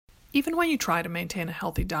Even when you try to maintain a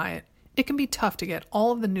healthy diet, it can be tough to get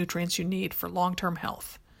all of the nutrients you need for long-term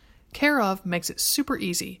health. Care of makes it super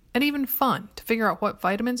easy and even fun to figure out what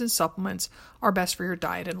vitamins and supplements are best for your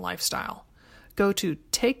diet and lifestyle. Go to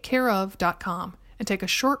takecareof.com and take a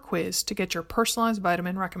short quiz to get your personalized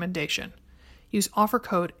vitamin recommendation. Use offer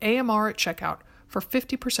code AMR at checkout for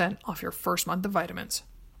 50% off your first month of vitamins.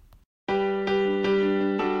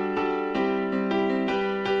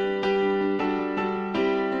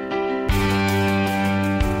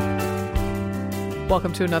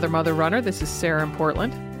 Welcome to another Mother Runner. This is Sarah in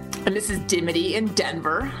Portland. And this is Dimity in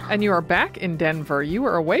Denver. And you are back in Denver. You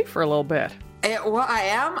were away for a little bit. Well, I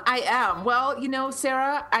am. Well,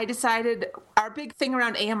 Sarah, I decided our big thing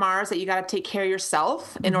around AMR is that you got to take care of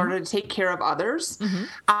yourself in order to take care of others. And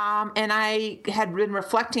I had been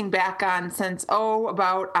reflecting back on since,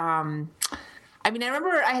 I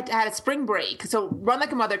remember I had a spring break. So Run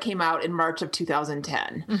Like a Mother came out in March of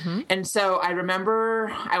 2010. And so I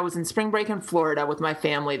remember I was in spring break in Florida with my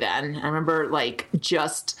family then. I remember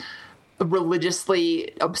just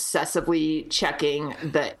religiously, obsessively checking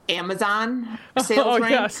the Amazon sales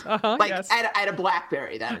rank. Yes. Yes. I had a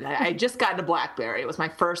BlackBerry then. I had just gotten a BlackBerry. It was my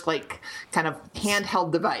first kind of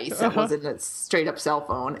handheld device. It wasn't a straight up cell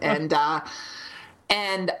phone. And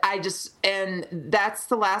that's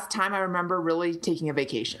the last time I remember really taking a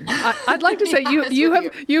vacation. I'd like to say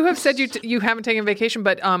you have said you haven't taken a vacation,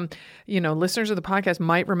 but listeners of the podcast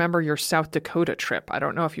might remember your South Dakota trip. I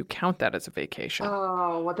don't know if you count that as a vacation.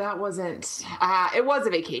 Oh, well, that wasn't. It was a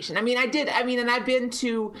vacation. I mean, I did. I mean, and I've been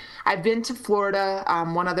to Florida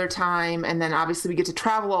one other time, and then obviously we get to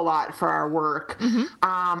travel a lot for our work.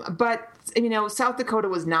 But South Dakota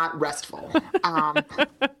was not restful.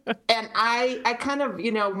 And I kind of,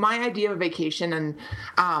 my idea of vacation, and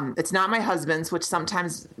it's not my husband's, which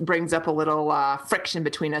sometimes brings up a little friction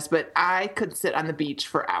between us, but I could sit on the beach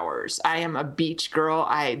for hours. I am a beach girl.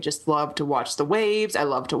 I just love to watch the waves. I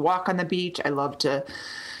love to walk on the beach. I love to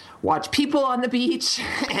watch people on the beach.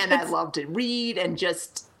 And I love to read and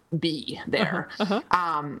just be there.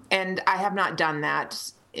 And I have not done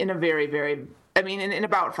that in a very, very, in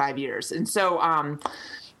about 5 years. And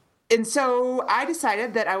so I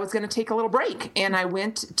decided that I was going to take a little break, and I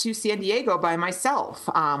went to San Diego by myself,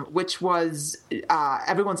 which was,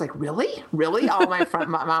 everyone's like, really? All my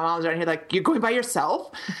moms around here, like, you're going by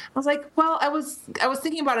yourself? I was like, well, I was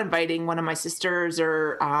thinking about inviting one of my sisters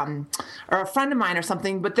or a friend of mine or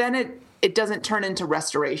something, but then it doesn't turn into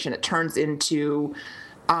restoration. It turns into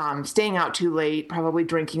staying out too late, probably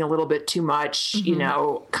drinking a little bit too much,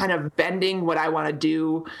 kind of bending what I want to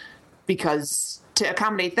do to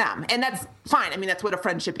accommodate them. And that's fine. I mean, that's what a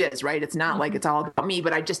friendship is, right? It's not like it's all about me,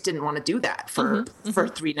 but I just didn't want to do that for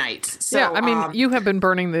 3 nights. So, yeah, you have been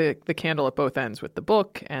burning the candle at both ends with the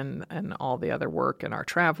book and all the other work and our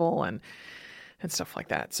travel and stuff like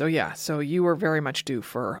that. So yeah, so you were very much due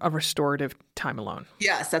for a restorative time alone.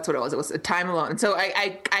 Yes, that's what it was. It was a time alone. And so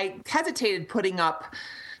I hesitated putting up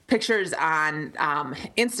pictures on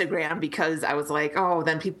Instagram because I was like, oh,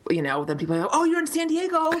 then people are like, oh, you're in San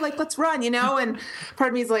Diego, like, let's run, and part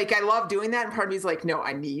of me is like, I love doing that, and part of me is like, no,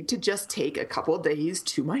 I need to just take a couple of days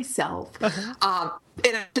to myself. And I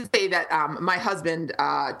should say that my husband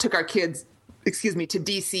took our kids to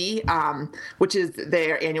DC, which is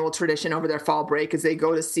their annual tradition over their fall break, is they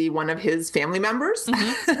go to see one of his family members.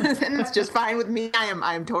 And it's just fine with me. I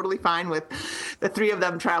am totally fine with the 3 of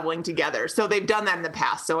them traveling together. So they've done that in the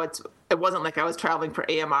past. So it wasn't like I was traveling for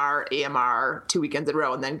AMR 2 weekends in a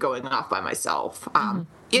row and then going off by myself. And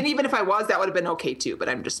even if I was, that would have been okay too, but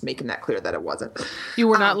I'm just making that clear that it wasn't. You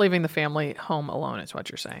were not leaving the family home alone, is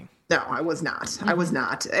what you're saying. No, I was not. I was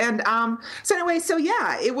not. And so anyway,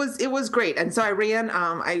 it was great. And so I ran.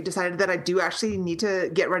 I decided that I do actually need to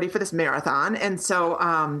get ready for this marathon. And so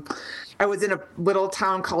I was in a little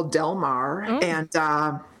town called Del Mar, and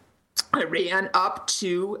I ran up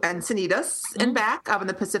to Encinitas and back up on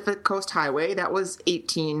the Pacific Coast Highway. That was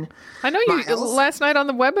 18 I know miles. You last night on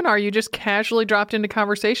the webinar, you just casually dropped into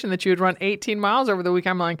conversation that you had run 18 miles over the week.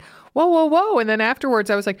 I'm like, whoa. And then afterwards,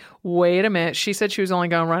 I was like, wait a minute. She said she was only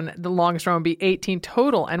going to run, the longest run would be 18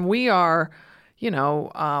 total. And we are,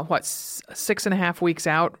 6.5 weeks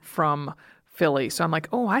out from Philly. So I'm like,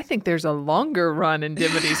 oh, I think there's a longer run in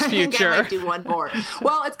Dimity's future. I think I might do one more.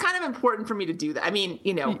 Well, it's kind of important for me to do that. I mean,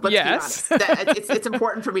 let's yes. be honest. It's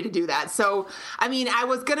important for me to do that. So, I mean, I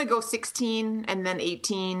was going to go 16 and then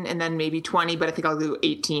 18 and then maybe 20, but I think I'll do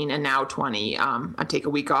 18 and now 20. I'll take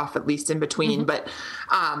a week off at least in between. But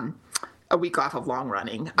a week off of long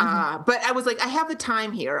running. But I was like, I have the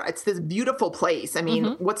time here. It's this beautiful place. I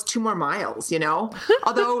mean, what's 2 more miles,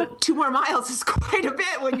 Although 2 more miles is quite a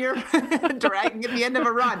bit when you're dragging at the end of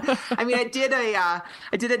a run. I mean, I did a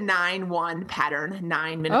 9-1 pattern,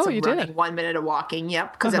 9 minutes of running, did? 1 minute of walking.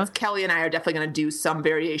 Yep. Because Kelly and I are definitely going to do some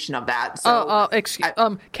variation of that. So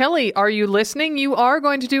Kelly, are you listening? You are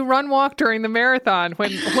going to do run walk during the marathon.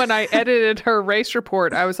 When I edited her race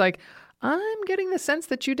report, I was like, I'm getting the sense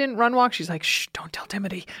that you didn't run walk. She's like, shh, don't tell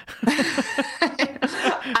Timothy.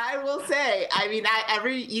 I will say, I mean,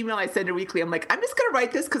 every email I send her weekly, I'm like, I'm just going to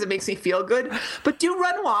write this because it makes me feel good, but do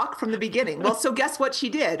run walk from the beginning. Well, so guess what she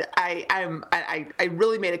did? I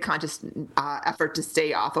really made a conscious effort to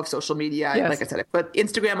stay off of social media. Yes. Like I said, I put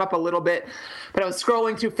Instagram up a little bit, but I was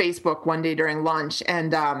scrolling through Facebook one day during lunch,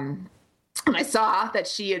 and I saw that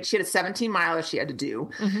she had a 17 miler she had to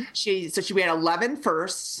do. She ran 11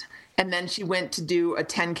 first. And then she went to do a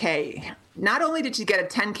 10K. Not only did she get a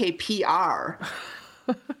 10K PR,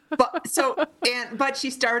 but she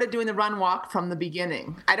started doing the run walk from the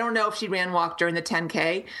beginning. I don't know if she ran walk during the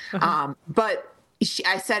 10K, but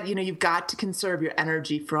I said, you've got to conserve your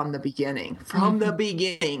energy from the beginning,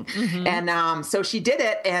 And so she did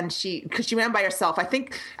it, and because she ran by herself.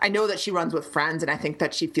 I know that she runs with friends, and I think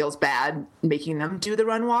that she feels bad making them do the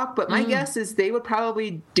run walk. But my guess is they would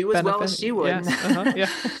probably do as well as she would.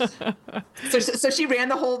 Yes. So she ran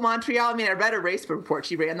the whole Montreal. I mean, I read her race report.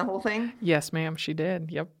 She ran the whole thing. Yes, ma'am, she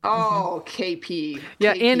did. Yep. Oh, KP.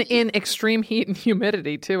 Yeah, KP. in extreme heat and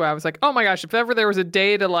humidity too. I was like, oh my gosh, if ever there was a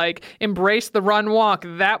day to like embrace the run walk,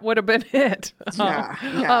 that would have been it. Yeah.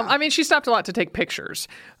 I mean, she stopped a lot to take pictures,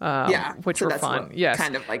 which were fun. Yes,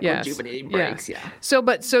 kind of like rejuvenating breaks. Yeah. So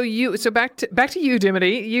back to you,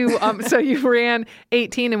 Dimity. You so you ran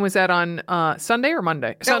 18, and was that on Sunday or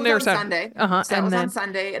Monday? Sunday or Saturday? Sunday. So that was on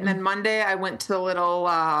Sunday, and then Monday I went to the little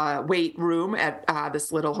weight room at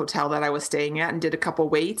this little hotel that I was staying at and did a couple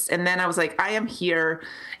weights, and then I was like, I am here,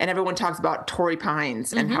 and everyone talks about Torrey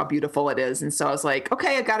Pines and how beautiful it is, and so I was like,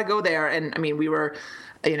 okay, I got to go there, and I mean, we were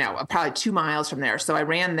probably 2 miles from there. So I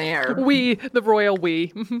ran there. The royal we.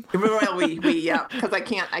 The royal we, yeah. Because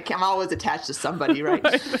I'm always attached to somebody, right?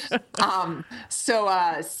 So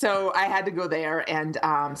I had to go there. And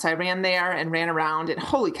so I ran there and ran around, and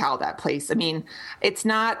holy cow, that place. I mean, it's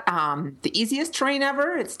not the easiest terrain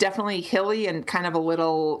ever. It's definitely hilly and kind of a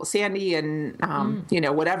little sandy and,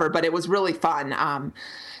 whatever, but it was really fun.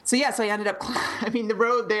 So I ended up, the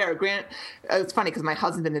road there, it's funny because my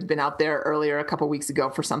husband had been out there earlier a couple weeks ago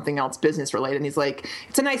for something else business related. And he's like,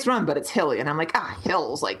 it's a nice run, but it's hilly. And I'm like,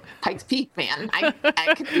 hills, like Pikes Peak, man. I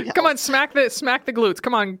can do hills. Come on, smack the glutes.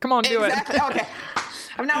 Come on, do exactly. it. Okay.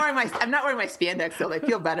 I'm not wearing my spandex though. I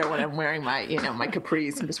feel better when I'm wearing my, my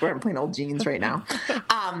capris. I'm just wearing plain old jeans right now.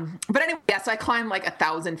 But anyway, so I climbed like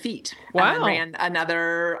 1,000 feet. Wow. And ran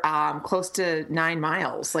another close to 9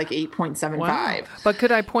 miles, like 8.75. Wow. But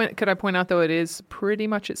could I point out though, it is pretty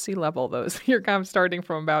much at sea level though. So you're kind of starting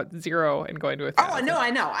from about 0 and going to 1,000. Oh, no,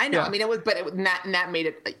 I know. Yeah. I mean, that made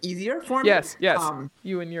it easier for me. Yes.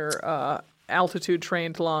 You and your altitude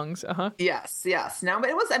trained lungs. Yes. No, but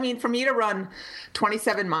it was, for me to run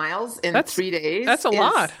 27 miles in 3 days. That's a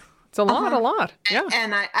lot. It's a lot. Yeah.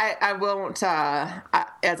 And I won't,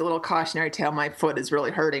 as a little cautionary tale, my foot is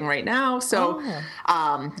really hurting right now. So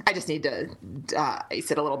I just need to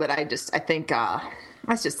ace it a little bit. I think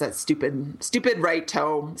that's just that stupid right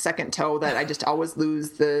toe, second toe that I just always lose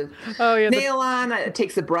the nail on. It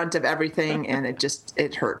takes the brunt of everything, and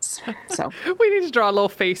it hurts. So we need to draw a little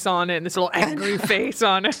face on it, and this little angry face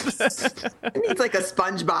on it. It needs like a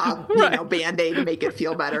SpongeBob, Band-Aid to make it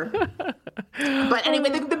feel better. But anyway,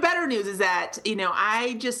 the better news is that,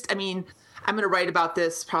 I'm going to write about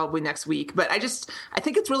this probably next week, but I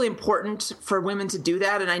think it's really important for women to do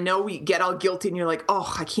that. And I know we get all guilty and you're like,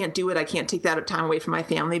 oh, I can't do it. I can't take that time away from my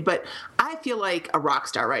family. But I feel like a rock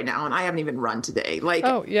star right now, and I haven't even run today. Like,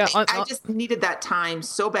 I just needed that time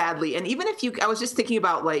so badly. And even if I was just thinking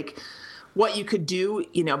about like what you could do,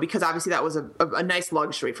 because obviously that was a nice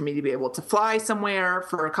luxury for me to be able to fly somewhere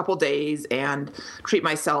for a couple days and treat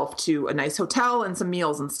myself to a nice hotel and some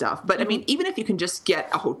meals and stuff. But even if you can just get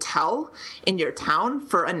a hotel in your town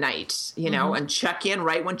for a night, and check in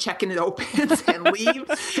right when check-in opens and leave,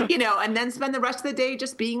 and then spend the rest of the day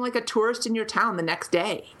just being like a tourist in your town the next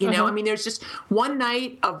day, there's just one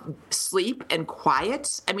night of sleep and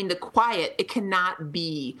quiet. The quiet, it cannot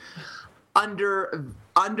be overstated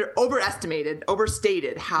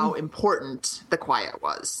how important the quiet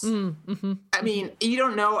was. I mean, you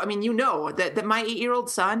don't know. I mean, you know that my 8-year-old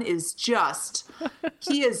son is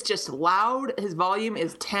he is just loud. His volume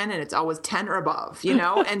is 10 and it's always 10 or above,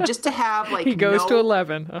 and just to have like, he goes to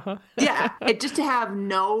 11. Yeah. Just to have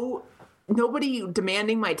nobody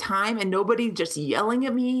demanding my time and nobody just yelling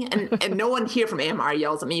at me and no one here from AMR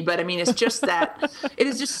yells at me, but I mean, it's just that it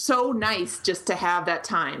is just so nice just to have that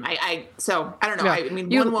time. So I don't know. Yeah. I mean,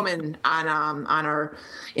 one woman on our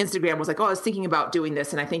Instagram was like, oh, I was thinking about doing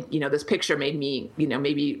this. And I think, this picture made me,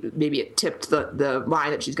 maybe it tipped the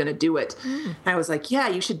line that she's going to do it. And I was like, yeah,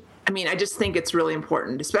 you should. I mean, I just think it's really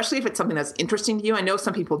important, especially if it's something that's interesting to you. I know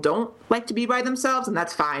some people don't like to be by themselves, and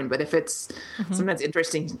that's fine. But if it's something that's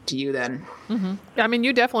interesting to you, then. I mean,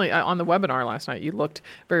 you definitely, on the webinar last night, you looked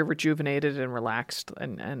very rejuvenated and relaxed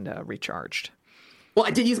and recharged. Well,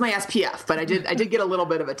 I did use my SPF, but I did get a little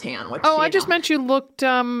bit of a tan. Which, I just meant you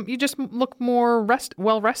just look more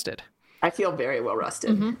well rested. I feel very well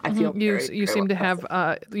rested. I feel you seem to have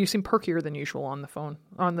you seem perkier than usual on the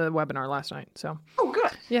webinar last night. So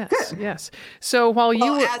good. Yes. So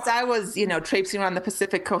as I was traipsing around the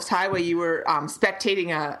Pacific Coast Highway, you were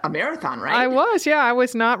spectating a marathon, right? I was. Yeah, I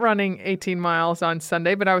was not running 18 miles on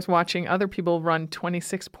Sunday, but I was watching other people run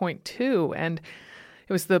 26.2, and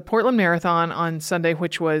it was the Portland Marathon on Sunday,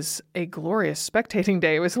 which was a glorious spectating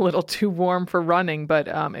day. It was a little too warm for running, but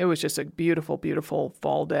it was just a beautiful, beautiful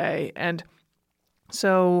fall day. And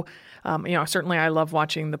so, certainly I love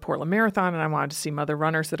watching the Portland Marathon, and I wanted to see other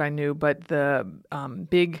runners that I knew. But the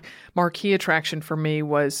big marquee attraction for me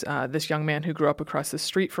was this young man who grew up across the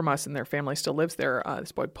street from us, and their family still lives there,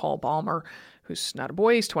 this boy, Paul Ballmer, who's not a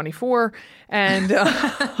boy, he's 24. And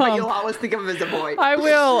but you'll always think of him as a boy. I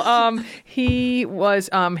will. He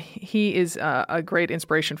is a great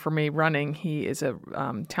inspiration for me running. He is a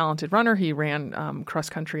talented runner. He ran cross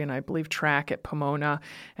country and I believe track at Pomona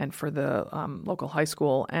and for the local high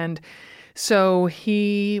school. And so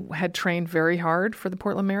he had trained very hard for the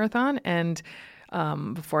Portland Marathon. And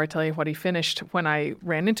before I tell you what he finished, when I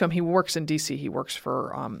ran into him, he works in D.C. He works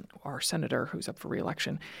for our senator who's up for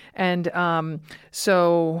re-election. And maybe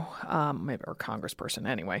our congressperson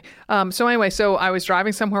anyway. So I was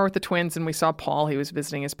driving somewhere with the twins and we saw Paul. He was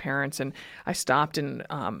visiting his parents and I stopped and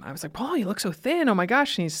I was like, Paul, you look so thin. Oh my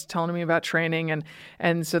gosh. And he's telling me about training.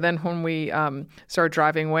 And so then when we started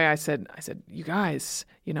driving away, I said, you guys,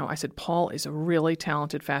 I said, Paul is a really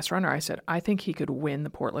talented fast runner. I said, I think he could win the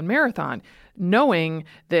Portland Marathon, knowing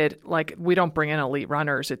that we don't bring in elite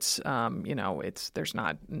runners. It's, there's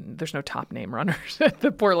no top name runners at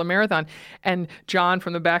the Portland Marathon. And John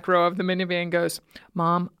from the back row of the minivan goes,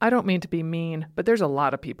 Mom, I don't mean to be mean, but there's a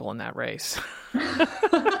lot of people in that race.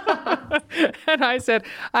 And I said,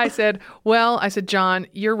 John,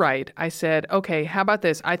 you're right. I said, okay, how about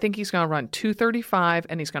this? I think he's going to run 2:35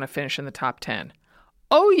 and he's going to finish in the top 10.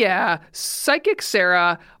 Oh, yeah. Psychic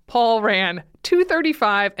Sarah, Paul ran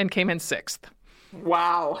 2:35 and came in 6th.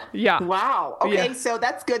 Wow. Yeah. Wow. Okay, yeah. So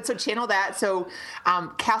that's good. So channel that. So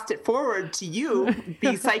cast it forward to you.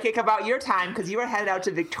 Be psychic about your time because you are headed out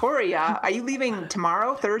to Victoria. Are you leaving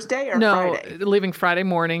tomorrow, Thursday, or Friday? No, leaving Friday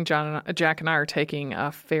morning. Jack and I are taking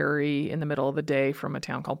a ferry in the middle of the day from a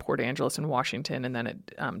town called Port Angeles in Washington, and then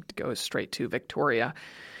it goes straight to Victoria.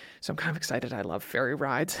 So I'm kind of excited. I love ferry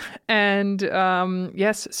rides. And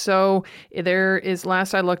yes, so there is,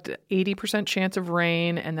 last I looked, 80% chance of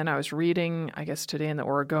rain. And then I was reading, I guess today in the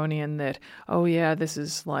Oregonian, that, oh yeah, this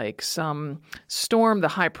is like some storm. The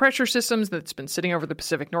high pressure systems that's been sitting over the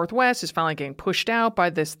Pacific Northwest is finally getting pushed out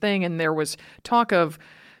by this thing. And there was talk of,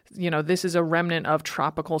 this is a remnant of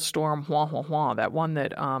Tropical Storm Hua Hua Hua, that one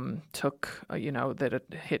that took, that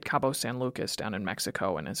it hit Cabo San Lucas down in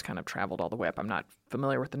Mexico and has kind of traveled all the way up. I'm not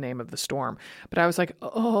familiar with the name of the storm, but I was like,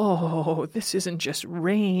 oh, this isn't just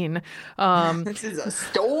rain. This is a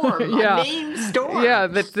storm, a named storm. Yeah,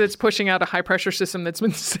 that's pushing out a high pressure system that's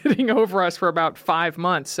been sitting over us for about 5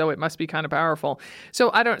 months. So it must be kind of powerful.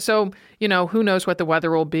 So who knows what the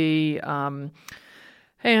weather will be.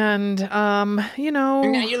 And now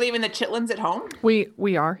you're leaving the chitlins at home?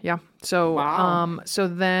 We are, yeah. So wow.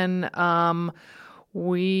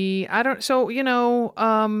 Wait,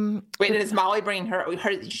 is Molly bringing her?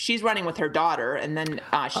 She's running with her daughter, and then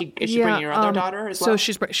is she bringing her other daughter as well?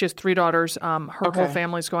 So she has 3 daughters. Her whole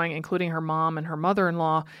family's going, including her mom and her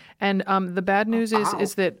mother-in-law. And the bad news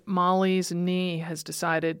is that Molly's knee has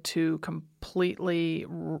decided to completely,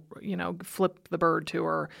 flip the bird to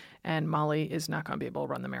her, and Molly is not going to be able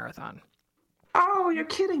to run the marathon. Oh Oh, you're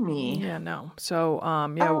kidding me. Yeah, no. So,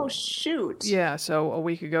 Oh, shoot. yeah, so a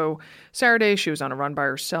week ago, Saturday, she was on a run by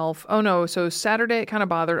herself. Oh, no, so Saturday, it kind of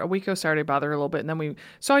bothered, a week ago Saturday bothered her a little bit, and then we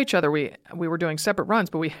saw each other. We were doing separate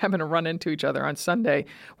runs, but we happened to run into each other on Sunday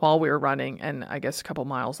while we were running, and I guess a couple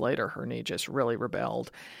miles later, her knee just really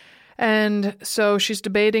rebelled. And so she's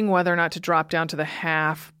debating whether or not to drop down to the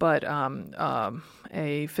half, but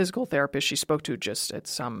a physical therapist she spoke to just at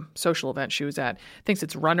some social event she was at thinks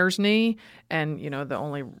it's runner's knee, and the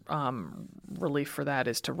only relief for that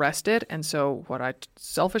is to rest it. And so what I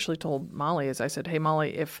selfishly told Molly is I said, hey,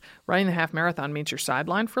 Molly, if running the half marathon means you're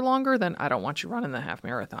sidelined for longer, then I don't want you running the half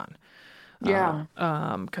marathon. Yeah.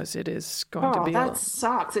 Because it is going to be. That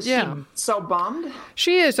sucks. Is she so bummed?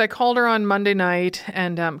 She is. I called her on Monday night,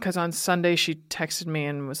 and because on Sunday she texted me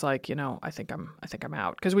and was like, I think I'm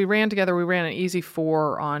out. Because we ran together. We ran an easy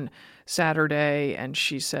 4 on Saturday, and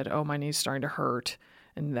she said, "Oh, my knee's starting to hurt,"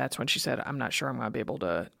 and that's when she said, "I'm not sure I'm going to be able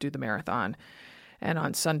to do the marathon." And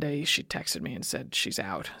on Sunday, she texted me and said she's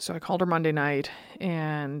out. So I called her Monday night,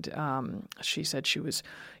 and she said she was,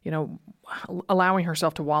 allowing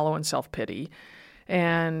herself to wallow in self-pity.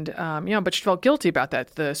 And, but she felt guilty about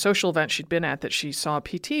that. The social event she'd been at that she saw a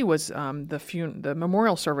PT was the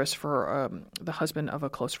memorial service for the husband of a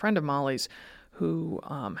close friend of Molly's who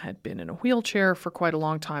had been in a wheelchair for quite a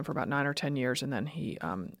long time, for about 9 or 10 years, and then he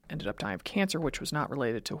ended up dying of cancer, which was not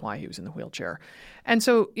related to why he was in the wheelchair. And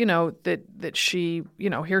so, that she,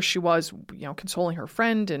 here she was, consoling her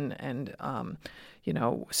friend and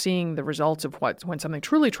seeing the results of when something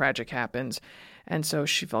truly tragic happens. And so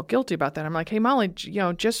she felt guilty about that. I'm like, hey, Molly,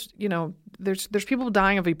 there's people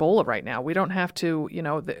dying of Ebola right now. We don't have to,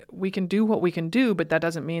 we can do what we can do, but that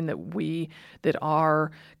doesn't mean that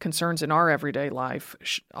our concerns in our everyday life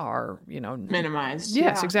are, minimized.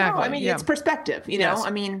 Yes, yeah. exactly. No, it's perspective, Yes.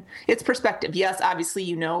 It's perspective. Yes,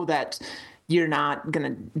 obviously, that you're not going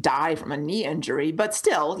to die from a knee injury, but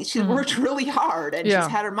still, she worked really hard and she's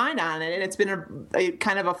had her mind on it. And it's been a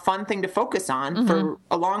kind of a fun thing to focus on for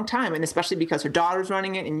a long time. And especially because her daughter's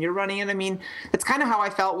running it and you're running it. It's kind of how I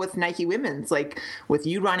felt with Nike Women's, like with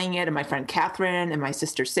you running it and my friend Catherine and my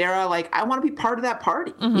sister Sarah. Like, I want to be part of that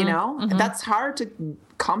party, And that's hard to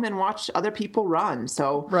come and watch other people run.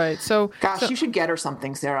 So, right. So, you should get her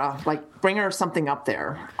something, Sarah. Like, bring her something up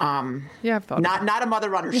there. I've thought not a mother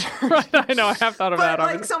runner shirt. Right, I know, I have thought of but that.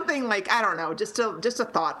 Like something like, I don't know, just a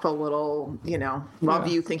thoughtful little, love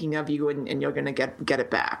you, thinking of you, and you're gonna get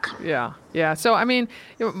it back. Yeah. So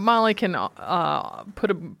Molly can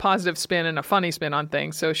put a positive spin and a funny spin on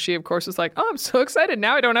things. So she, of course, is like, oh, I'm so excited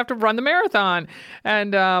now. I don't have to run the marathon,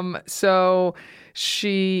 and so.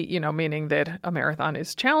 She, meaning that a marathon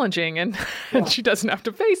is challenging and she doesn't have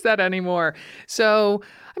to face that anymore. So,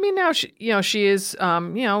 now she is,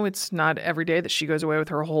 it's not every day that she goes away with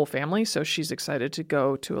her whole family. So she's excited to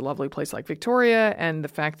go to a lovely place like Victoria. And the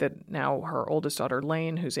fact that now her oldest daughter,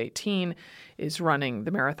 Lane, who's 18, is running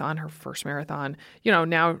the marathon, her first marathon,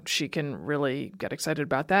 now she can really get excited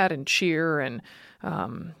about that and cheer and,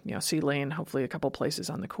 see Lane hopefully a couple places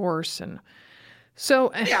on the course. And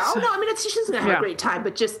so she's gonna have a great time,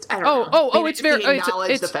 but just I don't know. It's very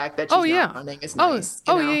acknowledge the fact that she's not running is nice.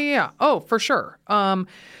 Yeah. Oh, for sure.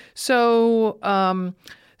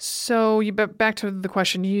 So you back to the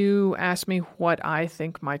question you asked me what I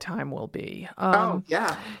think my time will be.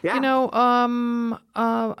 Yeah.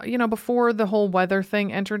 Before the whole weather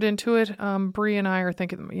thing entered into it, Bree and I are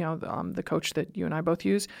thinking, the coach that you and I both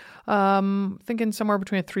use, thinking somewhere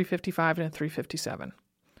between a 3:55 and a 3:57.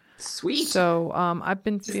 Sweet. So I've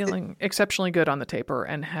been feeling exceptionally good on the taper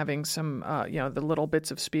and having some, the little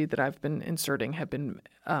bits of speed that I've been inserting have been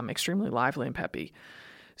extremely lively and peppy.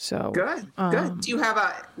 So good. Do you have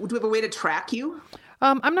a way to track you?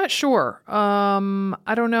 I'm not sure.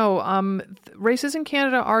 I don't know. Races in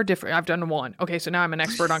Canada are different. I've done one. Okay, so now I'm an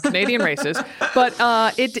expert on Canadian races, but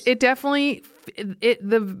it definitely.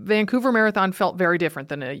 The Vancouver Marathon felt very different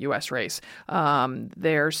than a U.S. race.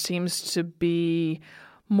 There seems to be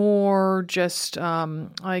more just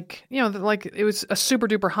like it was a super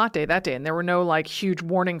duper hot day that day, and there were no like huge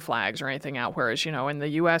warning flags or anything out. Whereas in the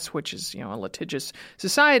U.S., which is a litigious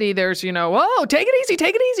society, there's oh, take it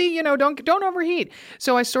easy, don't overheat.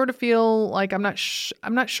 So I sort of feel like I'm not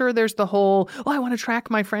sure there's the whole I want to track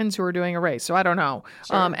my friends who are doing a race. So I don't know.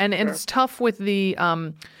 Sure. And it's tough with the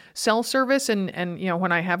cell service and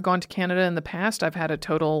when I have gone to Canada in the past, I've had a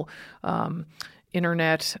total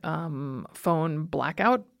internet phone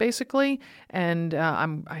blackout basically, and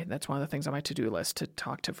that's one of the things on my to-do list, to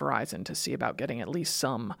talk to Verizon to see about getting at least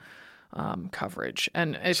some coverage.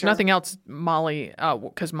 And if nothing else, Molly,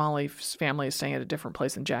 because Molly's family is staying at a different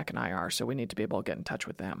place than Jack and I are, so we need to be able to get in touch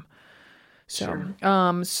with them.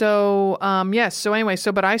 Yes. So anyway,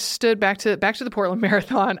 but I stood back to the Portland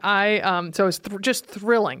Marathon. So it was just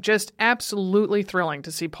thrilling, just absolutely thrilling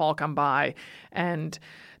to see Paul come by, and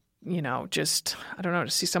just, I don't know,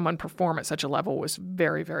 to see someone perform at such a level was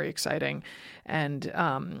very, very exciting. And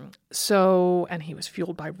and he was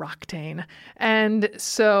fueled by Roctane. And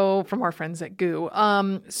so from our friends at Goo.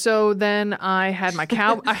 So then I had my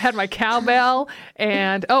cowbell, and so I had my cowbell,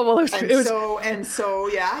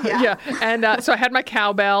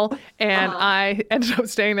 and I ended up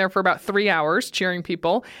staying there for about 3 hours cheering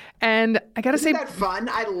people. And I got to say, isn't that fun?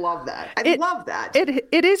 I love that. I love that.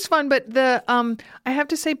 It is fun, but I have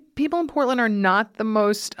to say, people in Portland are not the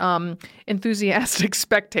most enthusiastic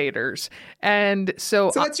spectators, and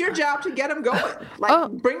so it's your job to get them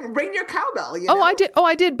going. Bring your cowbell. You know?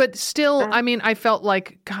 I did, but still, I mean, I felt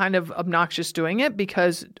like kind of obnoxious doing it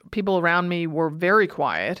because people around me were very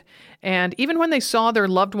quiet, and even when they saw their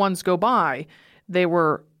loved ones go by, they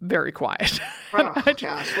were very quiet. Oh,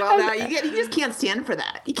 gosh. Well, now you just can't stand for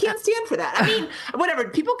that. You can't stand for that. I mean, whatever.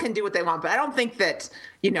 People can do what they want, but I don't think that,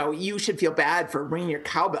 you should feel bad for ringing your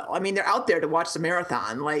cowbell. I mean, they're out there to watch the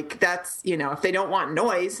marathon. Like, that's, if they don't want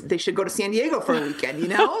noise, they should go to San Diego for a weekend,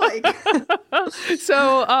 Like.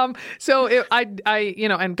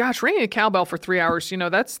 And gosh, ringing a cowbell for 3 hours,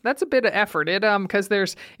 that's a bit of effort.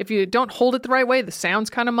 Because if you don't hold it the right way, the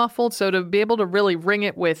sound's kind of muffled. So to be able to really ring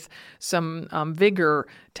it with some vigor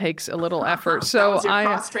takes a little effort. So that was your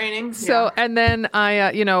cross training. And then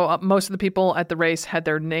most of the people at the race had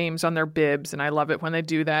their names on their bibs, and I love it when they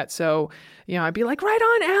do that. So, I'd be like, right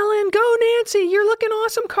on, Alan, go, Nancy, you're looking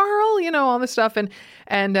awesome, Carl, all this stuff.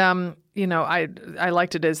 And I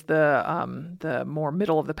liked it as the more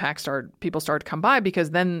middle of the pack people started to come by,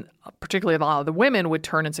 because then particularly a lot of the women would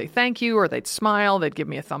turn and say thank you, or they'd smile, they'd give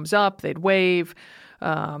me a thumbs up, they'd wave.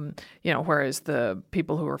 Whereas the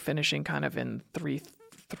people who were finishing kind of in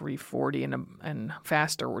 3:40 and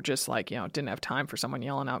faster were just like, didn't have time for someone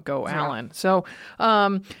yelling out, "Go, Alan!" So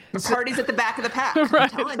the party's at the back of the pack. Right, I'm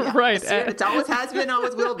telling you. right. It always has been,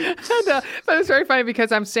 always will be. But it's very funny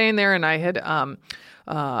because I'm staying there, and I had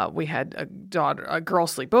we had a girl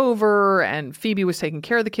sleep over, and Phoebe was taking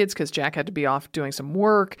care of the kids because Jack had to be off doing some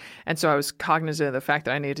work. And so I was cognizant of the fact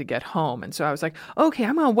that I needed to get home. And so I was like, okay,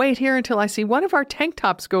 I'm going to wait here until I see one of our tank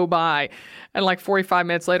tops go by. And like 45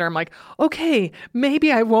 minutes later, I'm like, okay,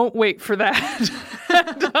 maybe I won't wait for that.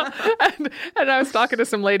 and I was talking to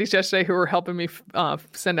some ladies yesterday who were helping me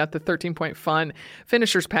send out the 13-point fun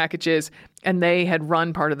finishers packages. And they had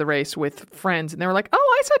run part of the race with friends. And they were like,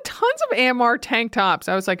 oh, I saw tons of AMR tank tops.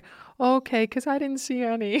 I was like, okay, because I didn't see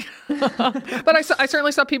any. But I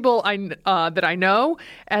certainly saw people that I know.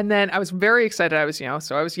 And then I was very excited. I was,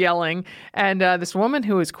 so I was yelling. And this woman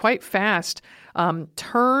who was quite fast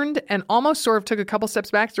turned and almost sort of took a couple steps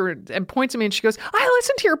back and points at me, and she goes, I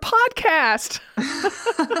listened to your podcast.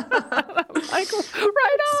 I was like,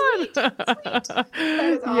 right on. Sweet. That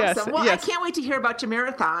is awesome. Yes, well, yes. I can't wait to hear about your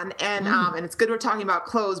marathon. And it's good we're talking about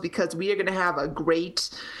clothes, because we are going to have a great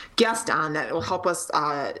guest on that will help us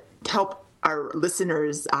help our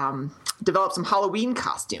listeners develop some Halloween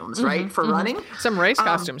costumes, right, for running. Some race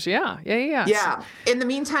costumes, yeah. Yeah. In the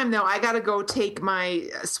meantime, though, I got to go take my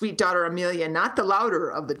sweet daughter, Amelia, not the louder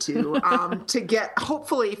of the two, to get,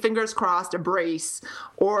 hopefully, fingers crossed, a brace,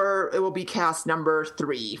 or it will be cast number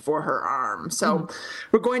 3 for her arm. So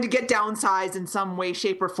we're going to get downsized in some way,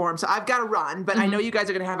 shape, or form. So I've got to run, but I know you guys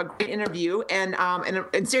are going to have a great interview. And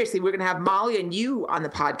seriously, we're going to have Molly and you on the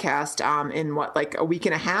podcast in like a week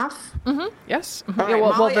and a half? Yes. All right,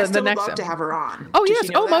 Molly, I still would love to have her on. Oh, Does yes.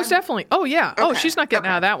 she know that? Most definitely. Oh, yeah. Okay. Oh, she's not getting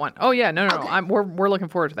out of that one. Oh, yeah. No. Okay. We're looking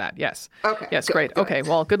forward to that. Yes. Okay. Yes, Good, great. good. Okay.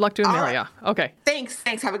 Well, good luck to Amelia. Right. Okay. Thanks.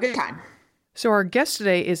 Have a good time. So our guest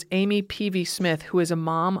today is Amy Peavy Smith, who is a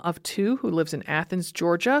mom of 2 who lives in Athens,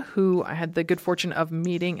 Georgia, who I had the good fortune of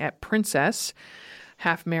meeting at Princess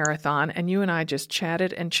Half Marathon. And you and I just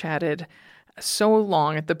chatted so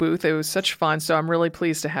long at the booth. It was such fun. So I'm really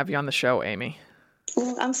pleased to have you on the show, Amy.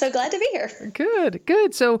 Well, I'm so glad to be here.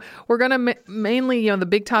 Good. So we're going to mainly, the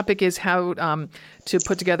big topic is how to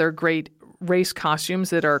put together great race costumes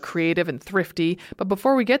that are creative and thrifty. But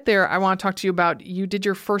before we get there, I want to talk to you about, you did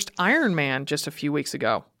your first Ironman just a few weeks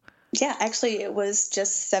ago. Yeah, actually, it was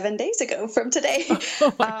just 7 days ago from today,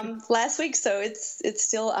 last week. So it's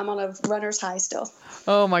still, I'm on a runner's high still.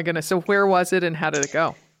 Oh my goodness. So where was it and how did it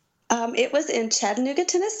go? It was in Chattanooga,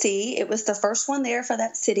 Tennessee. It was the first one there for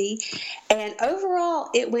that city. And overall,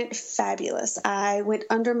 it went fabulous. I went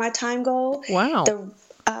under my time goal. Wow.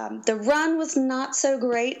 The run was not so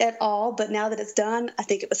great at all, but now that it's done, I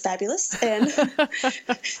think it was fabulous. And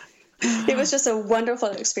it was just a wonderful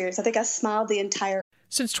experience. I think I smiled the entire.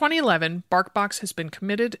 Since 2011, BarkBox has been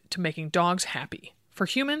committed to making dogs happy. For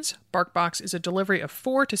humans, BarkBox is a delivery of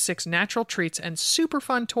 4 to 6 natural treats and super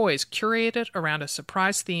fun toys curated around a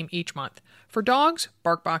surprise theme each month. For dogs,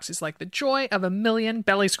 BarkBox is like the joy of a million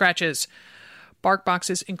belly scratches.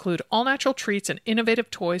 BarkBoxes include all-natural treats and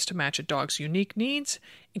innovative toys to match a dog's unique needs,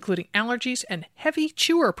 including allergies and heavy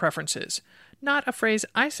chewer preferences. Not a phrase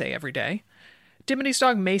I say every day. Dimity's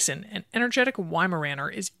dog Mason, an energetic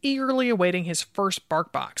Weimaraner, is eagerly awaiting his first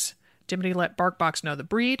BarkBox. Dimity let BarkBox know the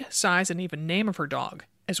breed, size, and even name of her dog,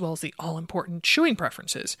 as well as the all-important chewing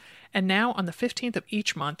preferences. And now, on the 15th of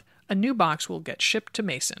each month, a new box will get shipped to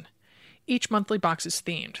Mason. Each monthly box is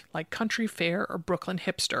themed, like Country Fair or Brooklyn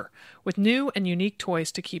Hipster, with new and unique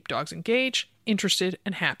toys to keep dogs engaged, interested,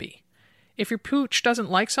 and happy. If your pooch doesn't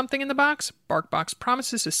like something in the box, BarkBox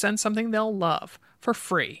promises to send something they'll love, for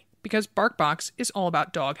free, because BarkBox is all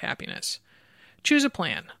about dog happiness. Choose a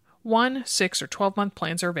plan. 1, 6, or 12-month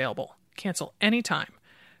plans are available. Cancel anytime.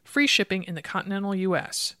 Free shipping in the continental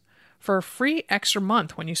U.S. For a free extra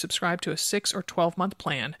month when you subscribe to a 6 or 12-month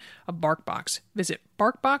plan of BarkBox, visit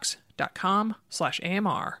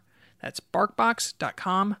barkbox.com/AMR. That's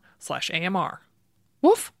barkbox.com/AMR.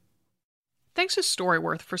 Woof! Thanks to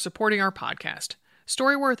Storyworth for supporting our podcast.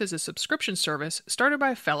 Storyworth is a subscription service started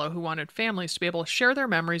by a fellow who wanted families to be able to share their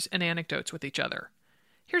memories and anecdotes with each other.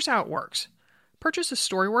 Here's how it works. Purchase a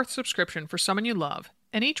Storyworth subscription for someone you love,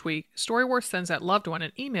 and each week, Storyworth sends that loved one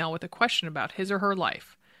an email with a question about his or her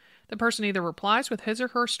life. The person either replies with his or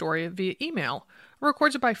her story via email or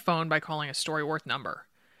records it by phone by calling a Storyworth number.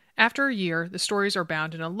 After a year, the stories are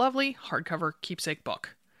bound in a lovely hardcover keepsake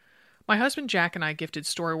book. My husband Jack and I gifted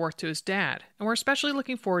Storyworth to his dad, and we're especially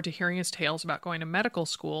looking forward to hearing his tales about going to medical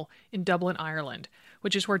school in Dublin, Ireland,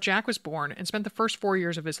 which is where Jack was born and spent the first 4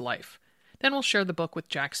 years of his life. Then we'll share the book with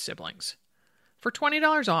Jack's siblings. For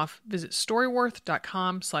 $20 off, visit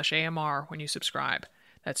storyworth.com/AMR when you subscribe.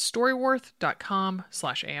 That's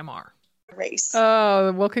storyworth.com/AMR. Race.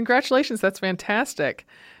 Oh, well, congratulations. That's fantastic.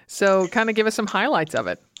 So kind of give us some highlights of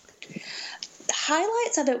it.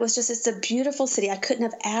 Highlights of it was just, it's a beautiful city. I couldn't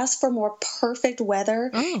have asked for more perfect weather.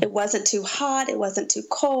 It wasn't too hot. It wasn't too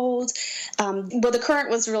cold. Well, the current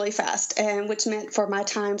was really fast, and which meant for my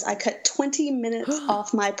times, I cut 20 minutes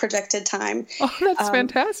off my projected time. Oh, that's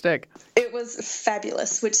fantastic. It was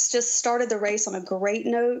fabulous, which just started the race on a great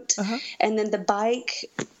note. And then the bike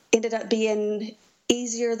ended up being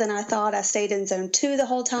easier than I thought. I stayed in zone 2 the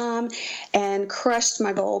whole time and crushed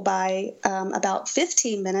my goal by about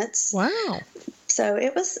 15 minutes. Wow. So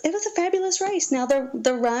it was a fabulous race. Now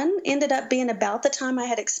the run ended up being about the time I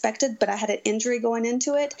had expected, but I had an injury going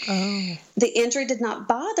into it. The injury did not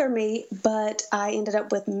bother me, but I ended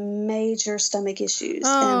up with major stomach issues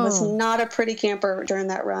and was not a pretty camper during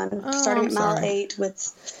that run, starting at mile 8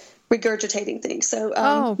 with regurgitating things. So,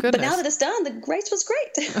 goodness. But now that it's done, the race was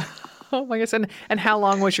great. Oh my goodness. And how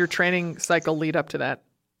long was your training cycle lead up to that?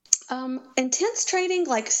 Intense training,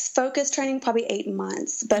 like focused training, probably 8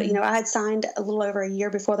 months. But, you know, I had signed a little over a year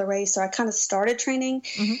before the race, so I kind of started training.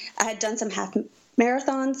 I had done some half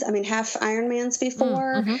Ironmans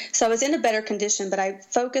before. So I was in a better condition, but I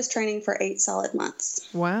focused training for 8 solid months.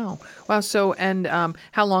 Wow. So, and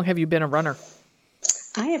how long have you been a runner?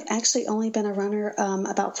 I have actually only been a runner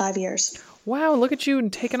about 5 years. Wow, look at you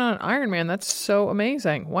and taking on an Ironman. That's so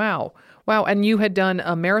amazing. Wow. And you had done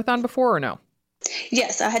a marathon before or no?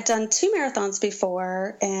 Yes, I had done 2 marathons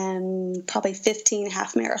before and probably 15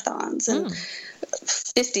 half marathons and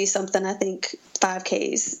 50-something, I think,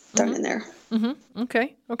 5Ks thrown in there.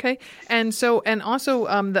 Okay. And also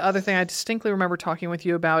the other thing I distinctly remember talking with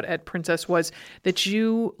you about at Princess was that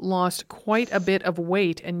you lost quite a bit of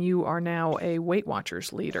weight and you are now a Weight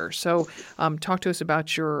Watchers leader. So talk to us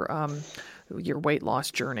about your weight loss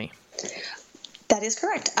journey. That is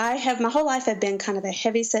correct. My whole life I've been kind of a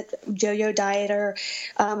heavy-set yo-yo dieter,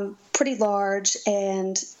 pretty large,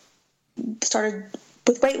 and started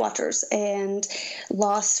with Weight Watchers and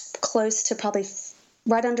lost close to probably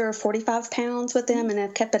right under 45 pounds with them, and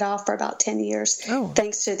I've kept it off for about 10 years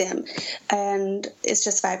thanks to them. And it's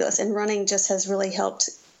just fabulous. And running just has really helped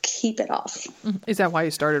keep it off. Is that why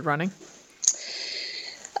you started running?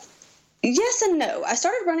 Yes and no. I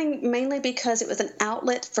started running mainly because it was an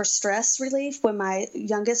outlet for stress relief. When my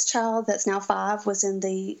youngest child, that's now 5, was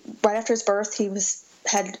right after his birth, he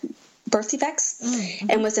had birth defects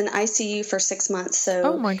and was in ICU for 6 months.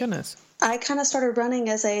 So, oh my goodness. I kind of started running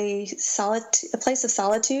as a place of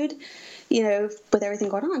solitude, you know, with everything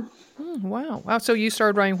going on. Wow. So you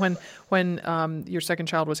started running when your second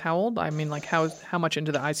child was how old? I mean, like how much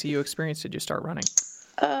into the ICU experience did you start running?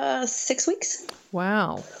 6 weeks.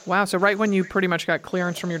 Wow. So right when you pretty much got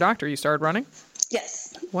clearance from your doctor, you started running?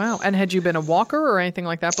 Yes. Wow. And had you been a walker or anything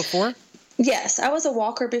like that before? Yes, I was a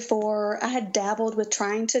walker before. I had dabbled with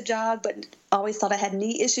trying to jog, but always thought I had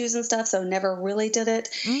knee issues and stuff, so never really did it.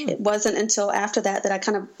 It wasn't until after that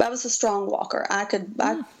I was a strong walker. I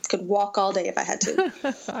could walk all day if I had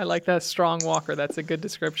to. I like that, strong walker. That's a good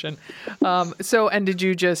description. And did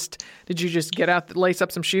you just get out, lace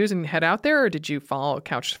up some shoes and head out there, or did you follow a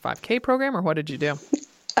Couch 5K program, or what did you do?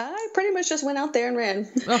 I pretty much just went out there and ran,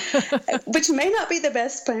 which may not be the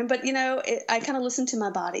best plan, but I kind of listened to my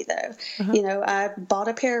body though. I bought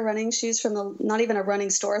a pair of running shoes from not even a running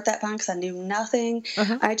store at that time because I knew nothing.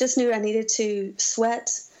 I just knew I needed to sweat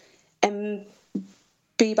and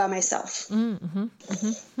be by myself.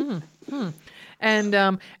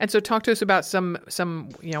 And so talk to us about some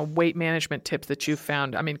weight management tips that you've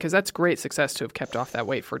found. I mean, because that's great success to have kept off that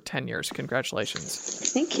weight for 10 years. Congratulations.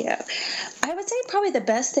 Thank you. I would say probably the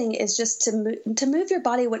best thing is just to move your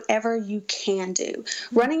body whatever you can do.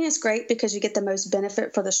 Running is great because you get the most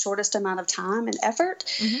benefit for the shortest amount of time and effort.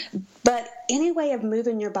 But any way of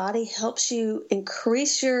moving your body helps you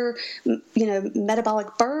increase your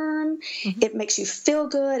metabolic burn. It makes you feel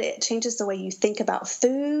good. It changes the way you think about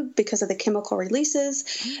food because of the chemical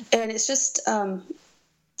releases, and it's just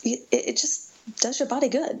it just does your body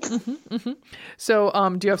good. So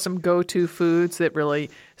do you have some go-to foods that really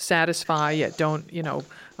satisfy yet don't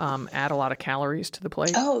add a lot of calories to the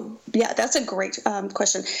plate? Oh yeah, that's a great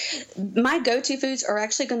question. My go-to foods are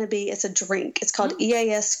actually going to be, it's a drink. It's called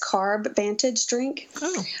EAS Carb Vantage drink.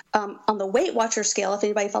 On the Weight Watcher scale, if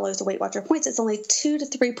anybody follows the Weight Watcher points, it's only 2 to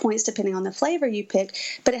 3 points depending on the flavor you pick,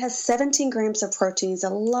 but it has 17 grams of proteins, a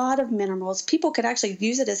lot of minerals. People could actually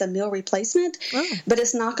use it as a meal replacement, but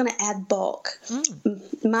it's not going to add bulk.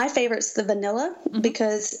 My favorite's the vanilla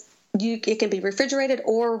because it can be refrigerated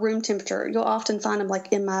or room temperature. You'll often find them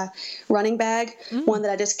like in my running bag, one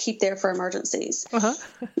that I just keep there for emergencies.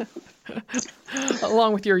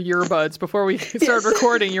 Along with your earbuds. Before we started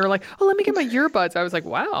recording, you were like, oh, let me get my earbuds. I was like,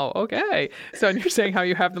 wow, okay. So and you're saying how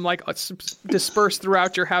you have them like dispersed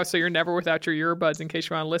throughout your house so you're never without your earbuds in case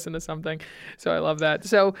you want to listen to something. So I love that.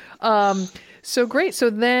 So great. So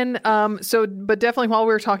then, but definitely while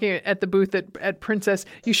we were talking at the booth at Princess,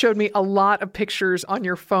 you showed me a lot of pictures on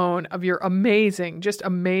your phone of your amazing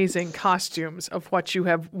costumes of what you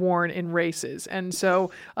have worn in races. And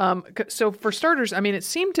so for starters, I mean, it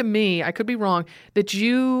seemed to me, I could be wrong, that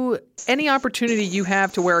any opportunity you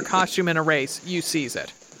have to wear a costume in a race, you seize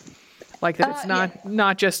it. Like that it's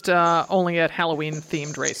not just only at Halloween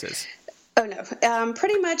themed races. Oh, no.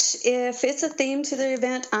 Pretty much if it's a theme to the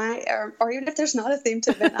event, or even if there's not a theme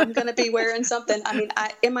to the event, I'm going to be wearing something. I mean,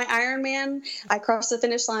 in my Ironman, I crossed the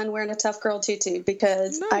finish line wearing a Tough Girl tutu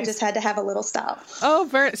because I just had to have a little style.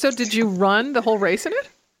 Oh, so did you run the whole race in it?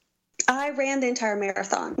 I ran the entire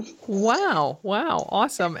marathon. Wow.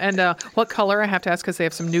 Awesome. And what color? I have to ask because they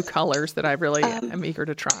have some new colors that I really am eager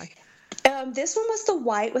to try. This one was the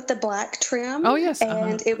white with the black trim. Oh, yes.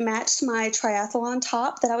 And it matched my triathlon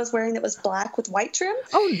top that I was wearing that was black with white trim.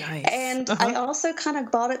 Oh, nice. And I also kind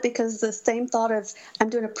of bought it because the same thought of I'm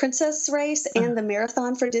doing a princess race and the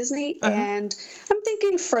marathon for Disney. And I'm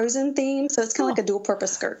thinking Frozen theme. So it's kind of like a dual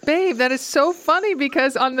purpose skirt. Babe, that is so funny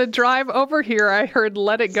because on the drive over here, I heard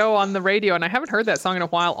Let It Go on the radio. And I haven't heard that song in a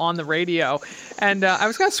while on the radio. And I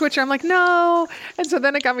was going to switch. I'm like, no. And so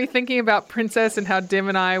then it got me thinking about Princess and how Dim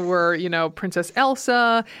and I were, Princess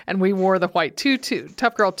Elsa, and we wore the white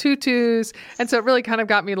Tough Girl tutus. And so it really kind of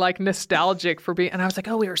got me like nostalgic for being, and I was like,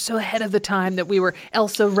 oh, we were so ahead of the time that we were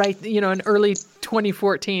Elsa in early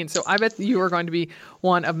 2014. So I bet you are going to be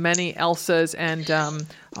one of many Elsas. And I'm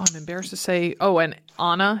embarrassed to say, and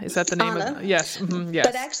Anna, is that the name Anna. of? Yes. Yes.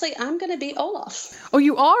 But actually, I'm going to be Olaf. Oh,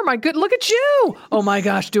 you are? My good, look at you. Oh my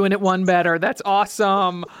gosh, doing it one better. That's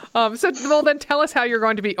awesome. Well, then tell us how you're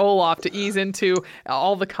going to be Olaf to ease into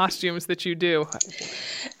all the costumes that you do.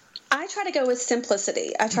 I try to go with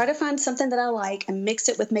simplicity. I try to find something that I like and mix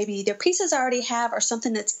it with maybe either pieces I already have or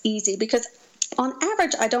something that's easy because on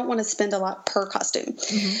average, I don't want to spend a lot per costume.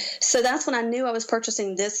 So that's when I knew I was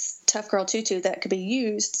purchasing this Tough Girl tutu that could be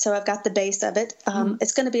used. So I've got the base of it.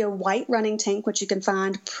 It's going to be a white running tank, which you can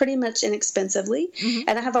find pretty much inexpensively.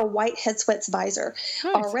 And I have a white head sweats visor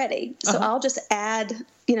already. So I'll just add,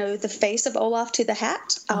 the face of Olaf to the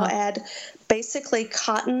hat. I'll add basically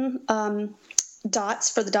cotton dots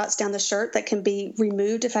for the dots down the shirt that can be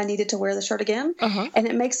removed if I needed to wear the shirt again. And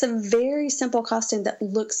it makes a very simple costume that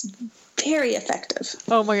looks very effective.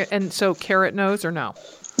 Oh my God. And so carrot nose or no?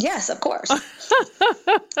 Yes, of course.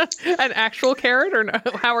 An actual carrot or no?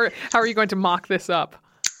 How are you going to mock this up?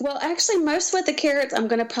 Well, actually, most with the carrots, I'm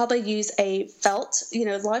going to probably use a felt.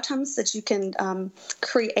 A lot of times that you can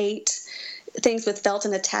create things with felt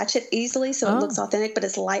and attach it easily so it looks authentic, but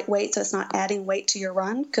it's lightweight, so it's not adding weight to your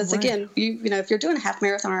run. Because again, you know, if you're doing a half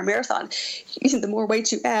marathon or a marathon, the more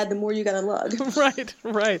weight you add, the more you got to lug.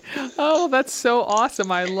 Right. Oh, that's so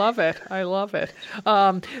awesome. I love it.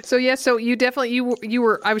 So you definitely, you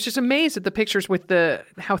were, I was just amazed at the pictures with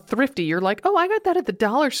how thrifty. You're like, oh, I got that at the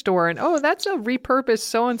dollar store, and oh, that's a repurposed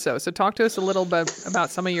so-and-so. So talk to us a little bit about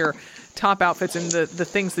some of your top outfits and the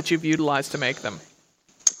things that you've utilized to make them.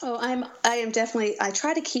 Oh, I am definitely, I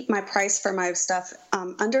try to keep my price for my stuff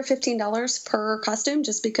under $15 per costume,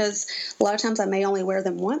 just because a lot of times I may only wear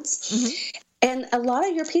them once. Mm-hmm. And a lot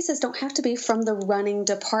of your pieces don't have to be from the running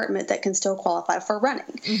department that can still qualify for running.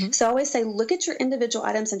 Mm-hmm. So I always say, look at your individual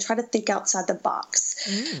items and try to think outside the box.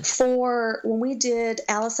 Mm. For when we did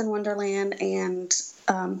Alice in Wonderland and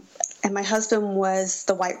my husband was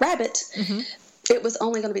the White Rabbit, mm-hmm. It was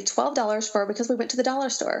only going to be $12 because we went to the dollar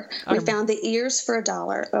store. We found the ears for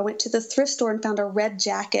 $1. I went to the thrift store and found a red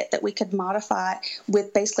jacket that we could modify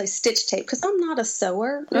with basically stitch tape, because I'm not a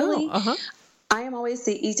sewer, really. Oh, uh-huh. I am always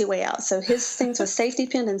the easy way out. So his things was safety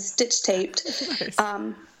pinned and stitch taped. Nice.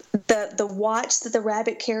 The watch that the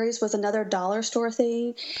rabbit carries was another dollar store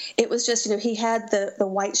thing. It was just, he had the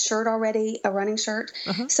white shirt already, a running shirt.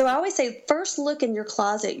 Uh-huh. So I always say, first look in your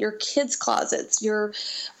closet, your kids' closets, your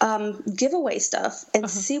giveaway stuff, and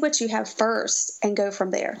see what you have first and go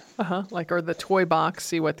from there. Uh-huh. Or the toy box,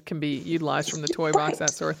 see what can be utilized from the toy box, that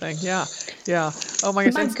sort of thing. Yeah. Oh my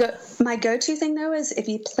goodness. My go-to thing, though, is if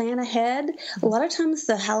you plan ahead, a lot of times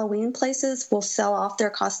the Halloween places will sell off their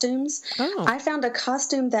costumes. Oh. I found a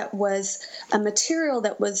costume that was a material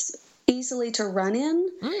that was easily to run in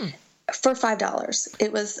for $5.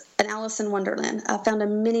 It was an Alice in Wonderland. I found a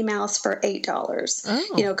Minnie Mouse for $8.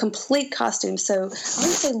 Oh. Complete costume. So I would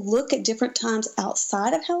say look at different times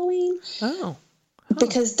outside of Halloween. Oh.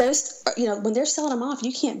 Because those, when they're selling them off,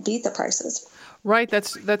 you can't beat the prices. Right,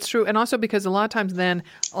 that's true. And also because a lot of times then,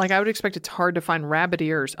 I would expect it's hard to find rabbit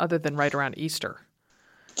ears other than right around Easter.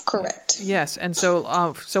 Correct. Yes, and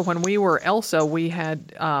so when we were Elsa, we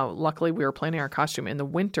had luckily we were planning our costume in the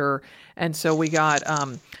winter, and so we got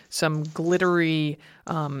some glittery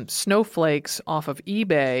snowflakes off of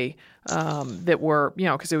eBay that were,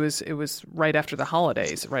 because it was right after the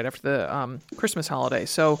holidays, right after the Christmas holiday,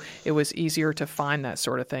 so it was easier to find that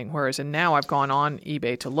sort of thing. Whereas, and now I've gone on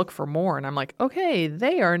eBay to look for more, and I'm like, okay,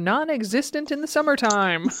 they are non-existent in the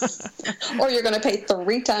summertime. Or you're going to pay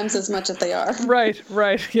 3 times as much as they are. Right,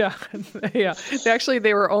 yeah. Actually,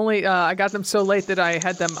 they were only I got them so late that I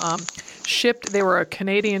had them shipped. They were a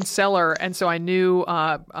Canadian seller, and so I knew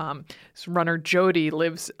runner Jody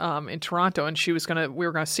lives in Toronto, and we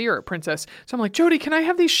were gonna see her at Princess. So I'm like, Jody, can I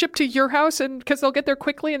have these shipped to your house, and because they'll get there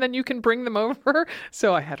quickly, and then you can bring them over?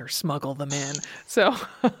 So I had her smuggle them in. So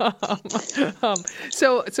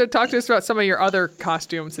so talk to us about some of your other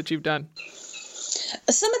costumes that you've done.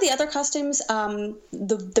 Some of the other costumes,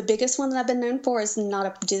 the biggest one that I've been known for is not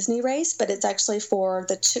a Disney race, but it's actually for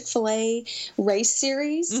the Chick-fil-A race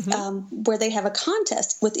series, where they have a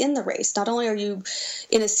contest within the race. Not only are you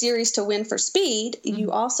in a series to win for speed,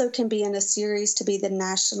 you also can be in a series to be the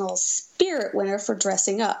national spirit winner for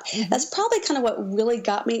dressing up. That's probably kind of what really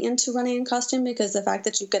got me into running in costume, because the fact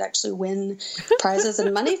that you could actually win prizes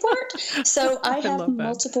and money for it. So I have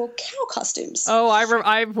multiple cow costumes. Oh,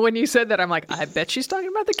 I when you said that, I'm like, I bet she's talking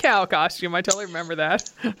about the cow costume. I totally remember that.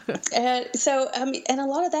 And a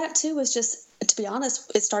lot of that too was just, to be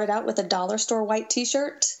honest, it started out with a dollar store white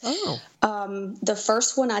T-shirt. Oh. The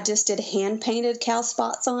first one I just did hand painted cow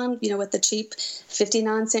spots on, with the cheap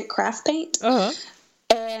 59-cent craft paint. Uh-huh.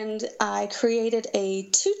 And I created a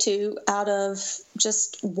tutu out of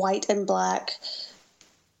just white and black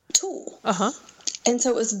tulle. Uh-huh. And so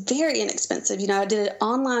it was very inexpensive. I did an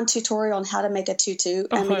online tutorial on how to make a tutu.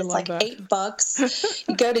 I mean, it's like that. $8.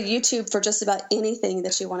 You go to YouTube for just about anything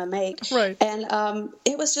that you want to make. Right. And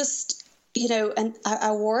it was just, and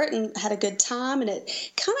I wore it and had a good time. And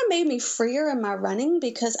it kind of made me freer in my running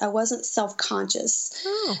because I wasn't self-conscious.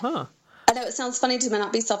 Oh, huh. I know it sounds funny to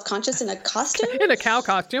not be self-conscious in a costume. In a cow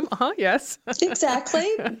costume, yes. Exactly,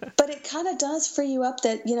 but it kind of does free you up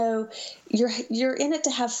that, you're in it to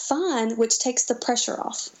have fun, which takes the pressure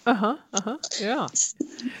off. Yeah.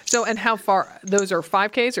 So, and how far, those are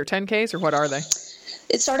 5Ks or 10Ks, or what are they?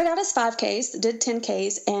 It started out as 5Ks, did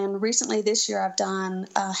 10Ks, and recently this year I've done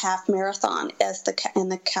a half marathon in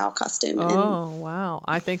the cow costume. Oh, wow.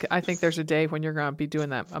 I think there's a day when you're going to be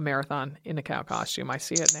doing a marathon in a cow costume. I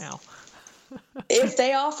see it now. If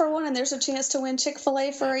they offer one and there's a chance to win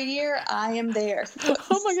Chick-fil-A for a year, I am there.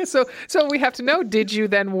 Oh my gosh. So we have to know, did you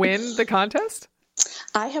then win the contest?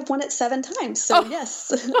 I have won it 7 times. So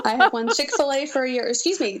yes, I have won Chick-fil-A for a year.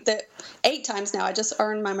 Excuse me, 8 times now. I just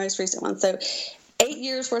earned my most recent one. So 8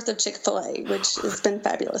 years worth of Chick-fil-A, which has been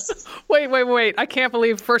fabulous. Wait. I can't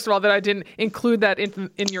believe, first of all, that I didn't include that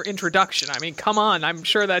in your introduction. I mean, come on. I'm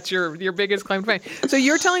sure that's your biggest claim to fame. So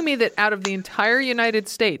you're telling me that out of the entire United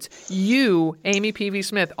States, you, Amy Peavy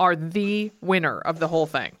Smith, are the winner of the whole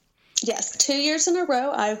thing. Yes, 2 years in a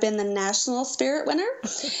row, I've been the National Spirit winner,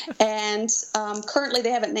 and currently they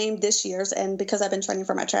haven't named this year's, and because I've been training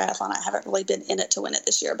for my triathlon, I haven't really been in it to win it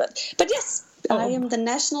this year, but yes, I am the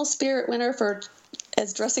National Spirit winner for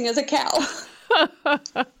as dressing as a cow.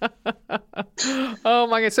 Oh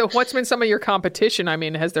my God. So what's been some of your competition? I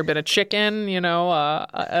mean, has there been a chicken,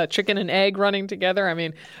 a chicken and egg running together? I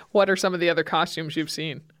mean, what are some of the other costumes you've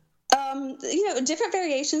seen? Different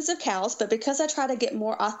variations of cows, but because I try to get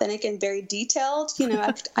more authentic and very detailed,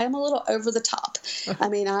 I'm a little over the top. I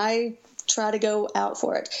mean, I try to go out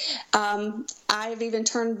for it. I've even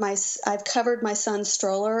I've covered my son's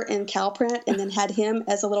stroller in cow print and then had him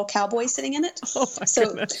as a little cowboy sitting in it. Oh my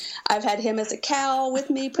goodness. I've had him as a cow with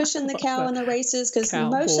me, pushing the cow in the races, because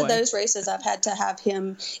most of those races I've had to have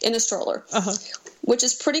him in a stroller, which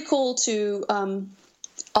is pretty cool to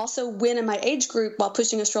also win in my age group while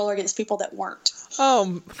pushing a stroller against people that weren't.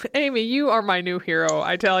 Oh, Amy, you are my new hero,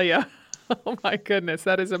 I tell you. Oh my goodness,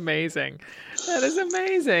 that is amazing. That is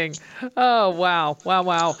amazing. Oh,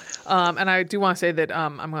 wow. And I do want to say that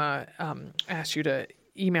I'm going to ask you to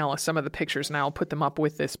email us some of the pictures, and I'll put them up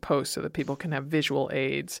with this post so that people can have visual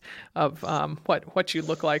aids of what you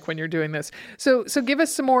look like when you're doing this. So give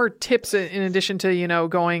us some more tips in addition to,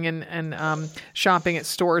 going and shopping at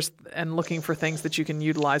stores and looking for things that you can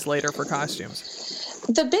utilize later for costumes.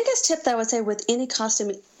 The biggest tip that I would say with any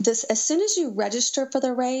costume, as soon as you register for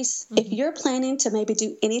the race, if you're planning to maybe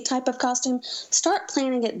do any type of costume, start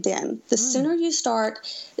planning it then. The sooner you start,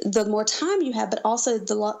 the more time you have, but also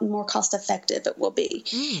the more cost effective it will be.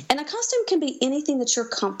 And a costume can be anything that you're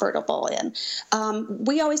comfortable in.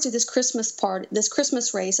 We always do this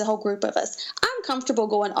Christmas race, a whole group of us. I'm comfortable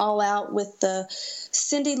going all out with the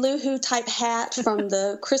Cindy Lou Who type hat from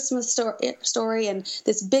the Christmas story and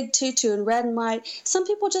this big tutu in red and white. Some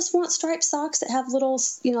people just want striped socks that have little,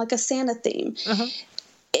 like a Santa theme.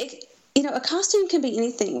 A costume can be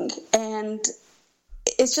anything, and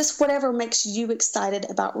it's just whatever makes you excited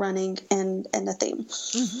about running and the theme.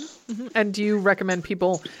 And do you recommend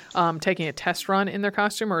people taking a test run in their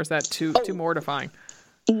costume, or is that too mortifying?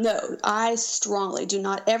 No, I strongly do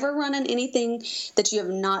not ever run in anything that you have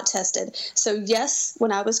not tested. So yes,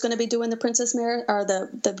 when I was going to be doing the Princess or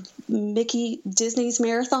the Mickey Disney's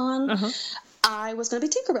marathon, I was going to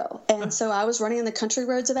be Tinkerbell. And so I was running in the country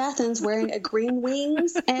roads of Athens wearing a green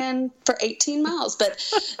wings and for 18 miles. But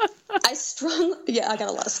I got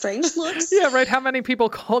a lot of strange looks. Yeah, right. How many people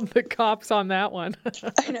called the cops on that one?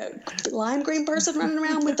 I know. Lime green person running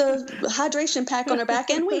around with a hydration pack on her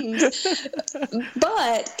back and wings.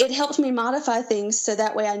 But it helped me modify things so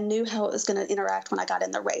that way I knew how it was going to interact when I got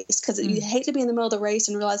in the race. Because you hate to be in the middle of the race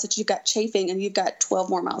and realize that you've got chafing and you've got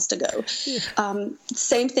 12 more miles to go.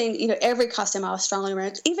 Same thing, every costume I was strongly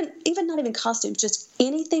recommend, even not even costumes, just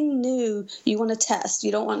anything new you want to test.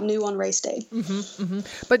 You don't want new on race day.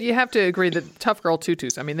 But you have to agree that Tough Girl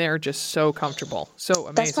tutus, I mean, they're just so comfortable, so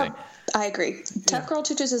amazing. I agree. Tough Girl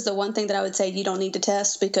tutus is the one thing that I would say you don't need to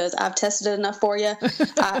test, because I've tested it enough for you.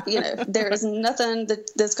 There is nothing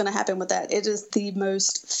that's going to happen with that. It is the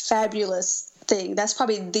most fabulous thing. That's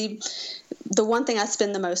probably the one thing I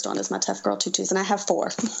spend the most on is my Tough Girl tutus, and I have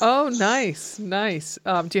 4. Oh, nice.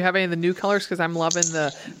 Do you have any of the new colors? Because I'm loving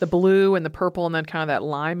the blue and the purple and then kind of that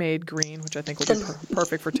limeade green, which I think would be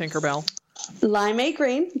perfect for Tinkerbell. Limeade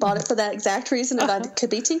green. Bought it for that exact reason that I could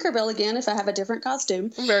be Tinkerbell again if I have a different costume.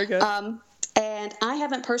 Very good. And I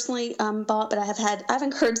haven't personally bought, but I've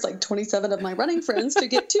encouraged like 27 of my running friends to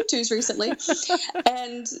get tutus recently.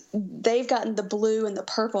 And they've gotten the blue and the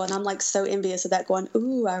purple. And I'm like so envious of that, going,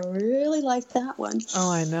 ooh, I really like that one.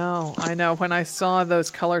 Oh, I know. When I saw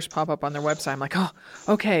those colors pop up on their website, I'm like, oh,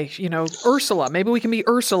 okay, Ursula. Maybe we can be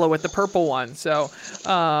Ursula with the purple one. So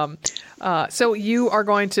you are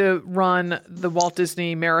going to run the Walt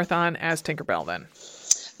Disney Marathon as Tinkerbell then?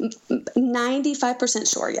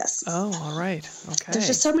 95% sure, yes. Oh, all right. Okay. There's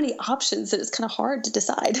just so many options that it's kind of hard to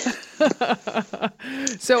decide.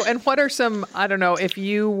 So, and what are some, I don't know, if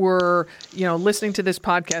you were, listening to this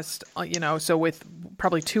podcast, so with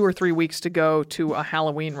probably 2 or 3 weeks to go to a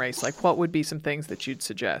Halloween race. Like, what would be some things that you'd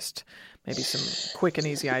suggest? Maybe some quick and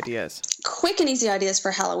easy ideas. Quick and easy ideas for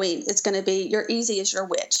Halloween. It's going to be your easy is your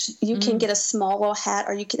witch. You can get a small little hat,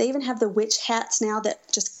 or they even have the witch hats now that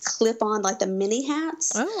just clip on like the mini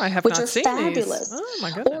hats. Oh, I have which not are seen fabulous. These. Oh my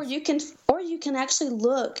goodness. Or you can actually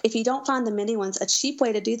look, if you don't find the mini ones. A cheap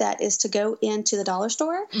way to do that is to go into the dollar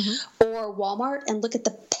store or Walmart and look at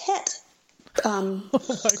the pet. Oh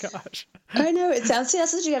my gosh. I know, it sounds,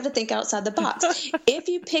 that's what you have to think outside the box. If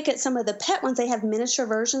you pick at some of the pet ones, they have miniature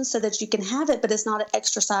versions so that you can have it, but it's not an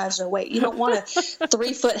extra size or weight. You don't want a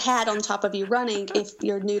 3-foot hat on top of you running if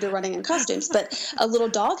you're new to running in costumes, but a little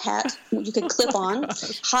dog hat you could clip on,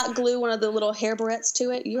 hot glue one of the little hair barrettes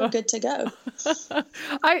to it, you're good to go.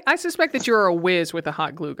 I suspect that you're a whiz with a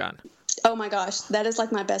hot glue gun. Oh my gosh, that is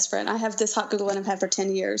like my best friend. I have this hot glue gun I've had for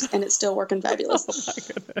 10 years, and it's still working fabulous.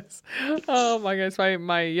 Oh my goodness.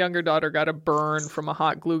 My younger daughter got a burn from a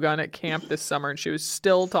hot glue gun at camp this summer, and she was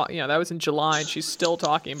still talking. That was in July, and she's still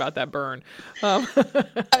talking about that burn. Oh,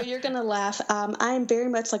 you're gonna laugh. I am very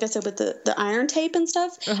much, like I said, with the iron tape and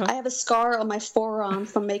stuff. I have a scar on my forearm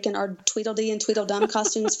from making our Tweedledee and Tweedledum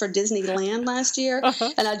costumes for Disneyland last year,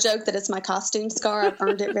 and I joke that it's my costume scar. I've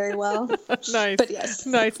earned it very well. Nice. But yes,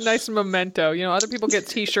 nice memento. Other people get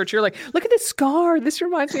T-shirts. You're like, look at this scar. This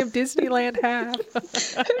reminds me of Disneyland hat.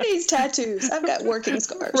 Who needs tattoos? I've got working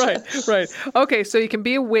scars. Right. Okay, so you can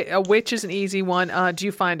be a witch is an easy one. Do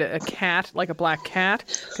you find a cat, like a black cat?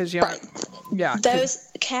 Because yeah, those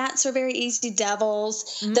cats are very easy.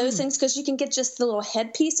 Devils, those things, because you can get just the little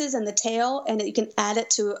headpieces and the tail, and you can add it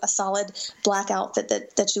to a solid black outfit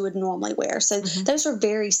that you would normally wear. So those are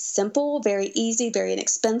very simple, very easy, very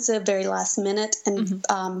inexpensive, very last minute, and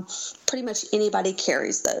pretty much anybody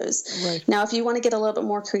carries those. Right. Now, if you want to get a little bit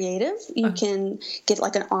more creative, you can get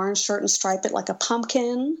like an orange shirt and stripe it like a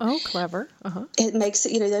pumpkin. Oh, clever. It makes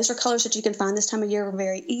it, those are colors that you can find this time of year are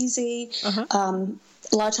very easy.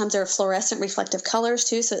 A lot of times there are fluorescent reflective colors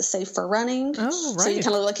too, so it's safe for running. Oh, right. So you kind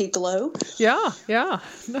of look like you glow. Yeah.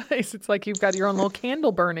 Nice. It's like you've got your own little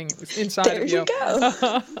candle burning inside of you. There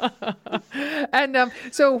you go. And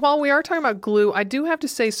so while we are talking about glue, I do have to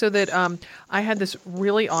say that I had this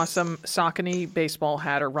really awesome Saucony baseball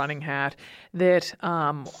hat or running hat that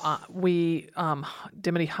we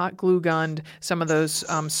Dimity hot glue gunned some of those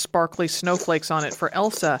sparkly snowflakes on it for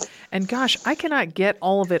Elsa. And gosh, I cannot get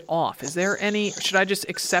all of it off. Is there should I just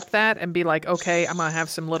accept that and be like, okay, I'm going to have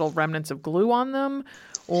some little remnants of glue on them?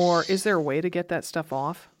 Or is there a way to get that stuff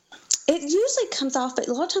off? It usually comes off, but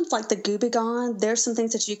a lot of times, like the Goo-Be-Gone, there's some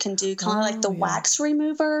things that you can do, kind of like the wax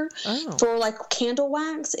remover for like candle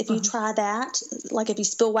wax. If you try that, like if you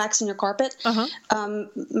spill wax in your carpet,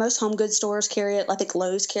 most home goods stores carry it. I think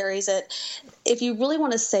Lowe's carries it. If you really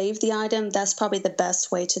want to save the item, that's probably the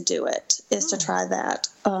best way to do it, is to try that.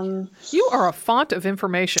 You are a font of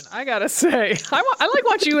information, I gotta say. I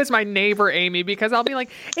want you as my neighbor, Amy, because I'll be like,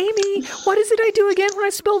 Amy, what is it I do again when I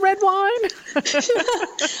spill red wine? I'm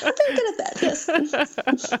very good at that, yes.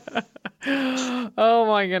 Oh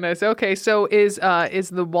my goodness. Okay, so is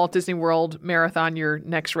the Walt Disney World Marathon your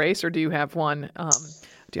next race, or do you have one?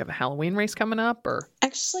 Do you have a Halloween race coming up, or?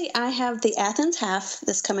 Actually, I have the Athens Half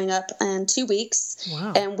that's coming up in 2 weeks.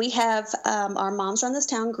 Wow. And we have our Moms Run This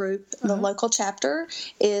Town group. The local chapter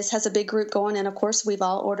has a big group going. And, of course, we've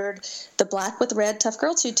all ordered the black with red Tough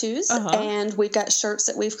Girl tutus. And we've got shirts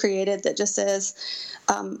that we've created that just says,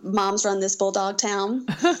 Moms Run This Bulldog Town.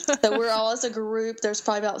 So we're all as a group. There's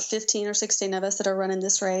probably about 15 or 16 of us that are running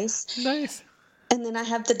this race. Nice. And then I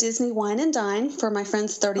have the Disney Wine and Dine for my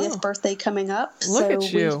friend's 30th birthday coming up. Look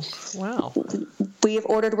at you. Wow. We have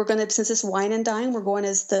ordered, since it's Wine and Dine, we're going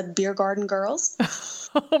as the Beer Garden Girls.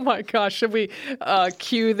 Oh my gosh. Should we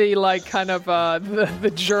cue the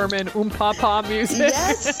the German Papa music?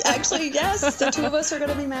 Yes, actually, yes. The two of us are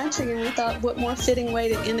going to be matching, and we thought what more fitting way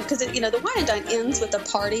to end it, because the Wine and Dine ends with a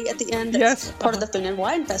party at the end that's part of the Food and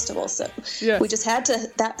Wine Festival. So we just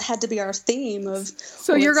that had to be our theme of.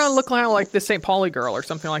 So you're going to look like the St. Pauli girl or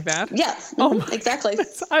something like that? Yeah. Exactly.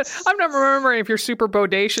 I'm not remembering if you're super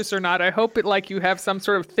bodacious or not. I hope you have some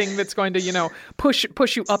sort of thing that's going to, push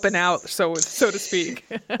you up and out, so to speak.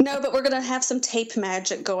 No, but we're going to have some tape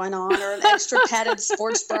magic going on, or an extra padded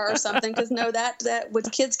sports bra or something, because that when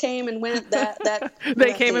kids came and went, that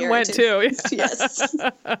they came and went too. Yes.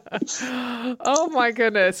 Oh my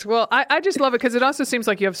goodness. Well, I just love it, because it also seems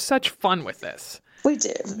like you have such fun with this. We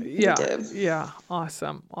do. Yeah. We do. Yeah.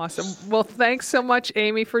 Awesome. Well, thanks so much,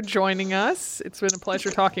 Amy, for joining us. It's been a pleasure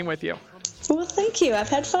talking with you. Well, thank you. I've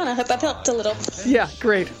had fun. I hope I've helped a little. Yeah,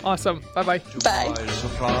 great. Awesome. Bye-bye. Bye.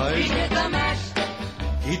 Surprise. He did the mash.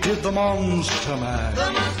 He did the monster mash.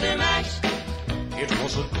 The monster mash. It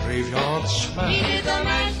was a graveyard smash. He did the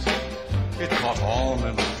mash. It caught on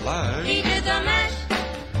in a flash. He did the mash.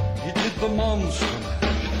 He did the monster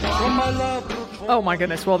mash. From my laboratory. Oh my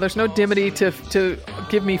goodness. Well, there's no Dimity to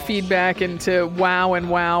give me feedback and to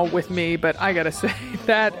wow with me, but I gotta say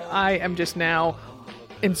that I am just now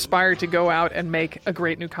inspired to go out and make a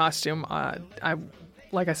great new costume.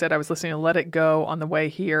 Like I said, I was listening to Let It Go on the way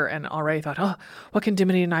here and already thought, oh, what can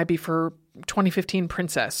Dimity and I be for 2015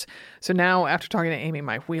 Princess? So now after talking to Amy,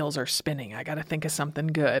 my wheels are spinning. I got to think of something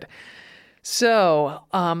good. So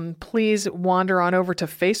please wander on over to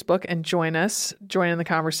Facebook and join in the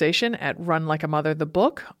conversation at Run Like a Mother, the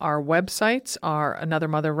book. Our websites are Another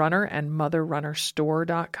Mother Runner and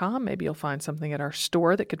motherrunnerstore.com. Maybe you'll find something at our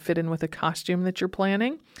store that could fit in with a costume that you're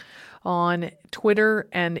planning. On Twitter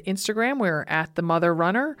and Instagram, we're at The Mother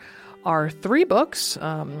Runner. Our 3 books,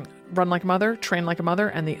 Run Like a Mother, Train Like a Mother,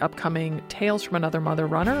 and the upcoming Tales from Another Mother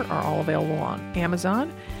Runner are all available on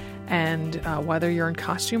Amazon. And whether you're in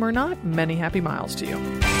costume or not, many happy miles to you.